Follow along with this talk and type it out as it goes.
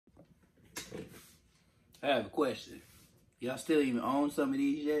I have a question. Y'all still even own some of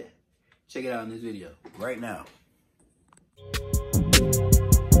these yet? Check it out in this video right now.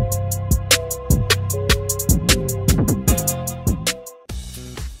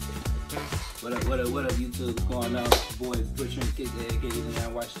 What up, YouTube? What's going on? Boys, Butcher and Kick aka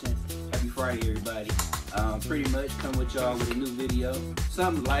Leon Washington. Happy Friday, everybody. Pretty much come with y'all with a new video.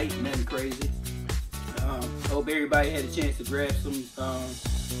 Something light, nothing crazy. Hope everybody had a chance to grab some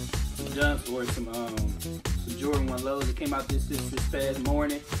dunks or some Jordan 1 lows that came out this past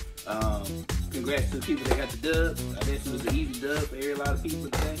morning. Congrats to the people that got the dub. I guess it was an easy dub for a lot of people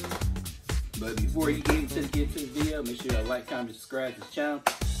today. But before you get to the video, make sure you like, comment, subscribe to the channel.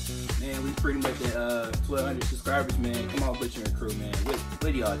 Man, we pretty much at 1,200 subscribers, man. Come on, Butcher and crew, man. What are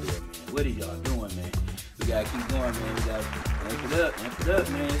y'all doing, man? What are y'all doing, man? We gotta keep going, man. We gotta amp it up,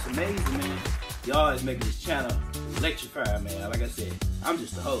 man. It's amazing, man. Y'all is making this channel electrify, man. Like I said, I'm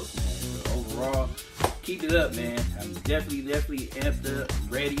just the host, man. So overall, keep it up, man. I'm definitely amped up. I'm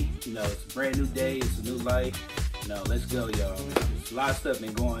ready. You know, it's a brand new day. It's a new life. You know, let's go, y'all. There's a lot of stuff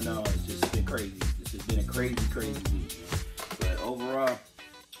been going on. It's just been crazy. This has been a crazy week, man. But overall,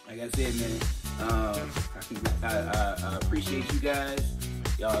 like I said, man, I appreciate you guys.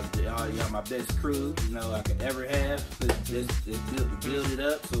 Y'all my best crew, you know, I could ever have. Let's build it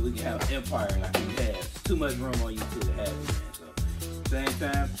up so we can have an empire like we have. There's too much room on YouTube to have it, man. So, same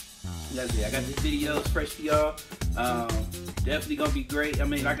time, that's it. I got this video, it's fresh for y'all. Definitely gonna be great. I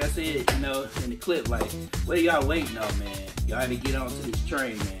mean, like I said, you know, in the clip, like, what are y'all waiting on, man? Y'all had to get onto this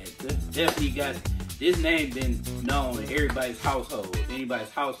train, man. Definitely got this name been known in everybody's household. Anybody's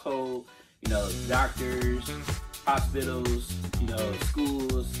household, you know, doctors, hospitals, you know,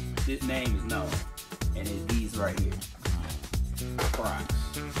 schools. This name is known. And it's these right here.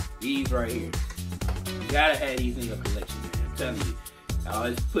 Crocs. These right here. You gotta have these in your collection, man. I'm telling you. I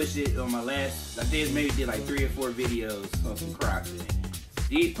always push it on my last, I did like 3 or 4 videos on some Crocs. Man.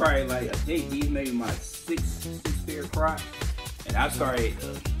 These probably like, I think these maybe my six pair of Crocs. And I started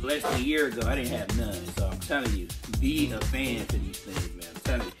less than a year ago. I didn't have none. So I'm telling you, be a fan for these things, man. I'm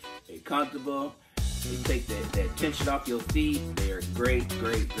telling you, they're comfortable. They take that tension off your feet. They are great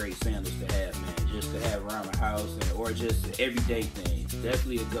sandals to have, man. Just to have around the house or just an everyday thing.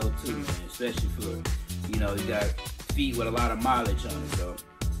 Definitely a go-to, man. Especially for, you know, you got feet with a lot of mileage on it. So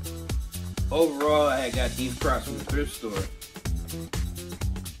overall, I got these Crocs from the thrift store.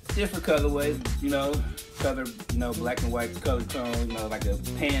 Different colorways, you know. Color, you know, black and white color tone, you know, like a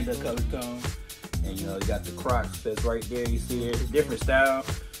panda color tone. And you know, you got the Crocs that's right there, you see it, different style.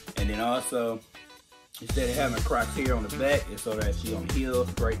 And then also, instead of having Crocs here on the back, it's so that she on the heel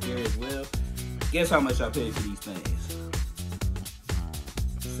right there as well. Guess how much I paid for these things?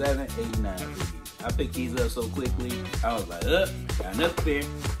 $7.89 for these. I picked these up so quickly, I was like, got another pair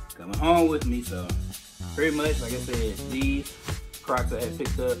coming home with me. So pretty much, like I said, these Crocs I had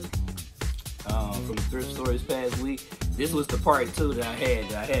picked up from the thrift store this past week. This was the part 2 that I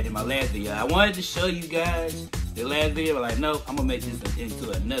had in my last video. I wanted to show you guys the last video, but like, nope, I'm gonna make this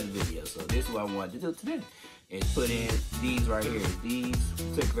into another video. So this is what I wanted to do today, is put in these right here. These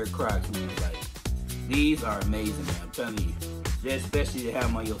particular Crocs, man. Like, these are amazing, man. I'm telling you, just especially to have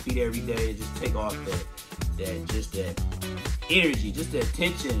them on your feet every day, just take off that energy, just that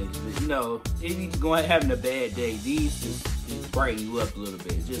tension. You know, if you're going having a bad day, these just brighten you up a little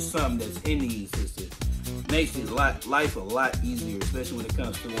bit. Just something that's in these just makes it life a lot easier, especially when it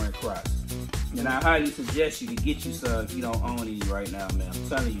comes to wearing Crocs. And I highly suggest you to get you some if you don't own any right now, man. I'm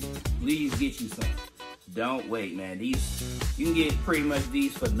telling you, please get you some. Don't wait, man. These, you can get pretty much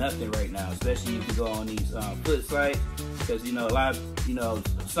these for nothing right now, especially if you go on these foot sites, because you know, a lot of, you know,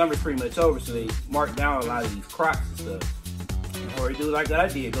 summer's pretty much over, so they mark down a lot of these Crocs and stuff. Or do like I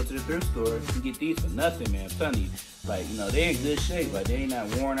did, go to the thrift store and get these for nothing, man. I'm telling you, like, you know, they're in good shape, like they ain't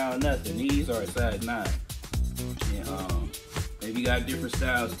not worn out or nothing. These are a size 9. And maybe you got different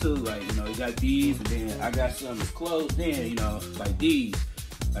styles too, like, you know, you got these, and then I got some that's closed in, you know, like these.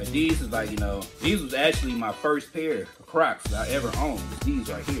 Like these is like, you know, these was actually my first pair of Crocs that I ever owned, was these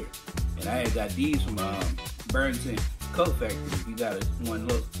right here. And I had got these from Burlington Coat Factory. You got one,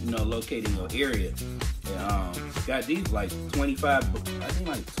 you know, located in your area. And got these like 25, I think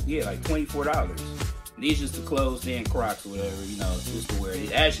like, yeah, like $24. These just the closed in Crocs or whatever, you know, just to wear.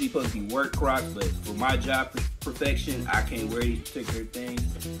 It's actually supposed to be work Crocs, but for my job perfection, I can't wear these particular things.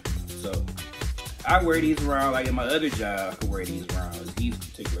 So I wear these around, like in my other job, I can wear these around. These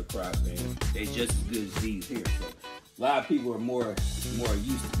particular Crocs, man, they just as good as these here. So a lot of people are more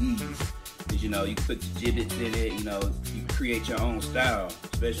used to these, because you know, you can put the gibbets in it, you know, you create your own style,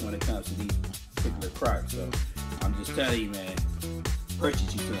 especially when it comes to these particular Crocs. So I'm just telling you, man,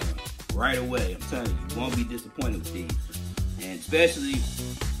 purchase you some. right away. I'm telling you won't be disappointed with these. And especially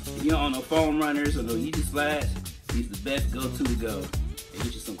if you don't own no foam runners or no Yeezy slides, these are the best go-to to go and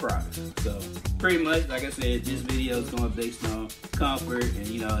get you some Crocs. So pretty much, like I said, this video is going based on comfort and,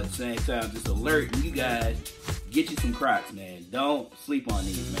 you know, at the same time just alerting you guys, get you some Crocs, man. Don't sleep on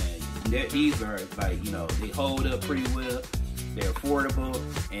these, man. These are like, you know, they hold up pretty well, they're affordable,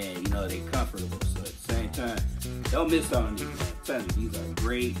 and, you know, they're comfortable. So at the same time, don't miss out on these, man. I'm telling you, these are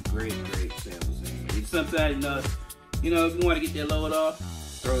great samples, man. And sometimes, you know, if you want to get that load off,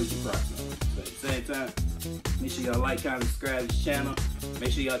 throw your Crocs on. So at the same time, make sure y'all like, comment, subscribe to this channel.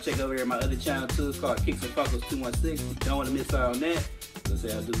 Make sure y'all check over here at my other channel too. It's called Kicks and Funkles 216. You don't want to miss out on that. So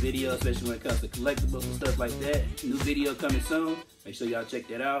say I'll do videos, especially when it comes to collectibles and stuff like that. New video coming soon. Make sure y'all check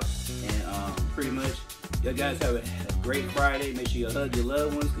that out. And pretty much, y'all guys have a great Friday. Make sure you hug your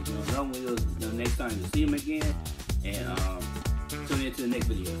loved ones, because you don't know when next time you'll see them again. And tune in to the next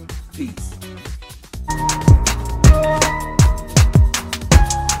video. Peace.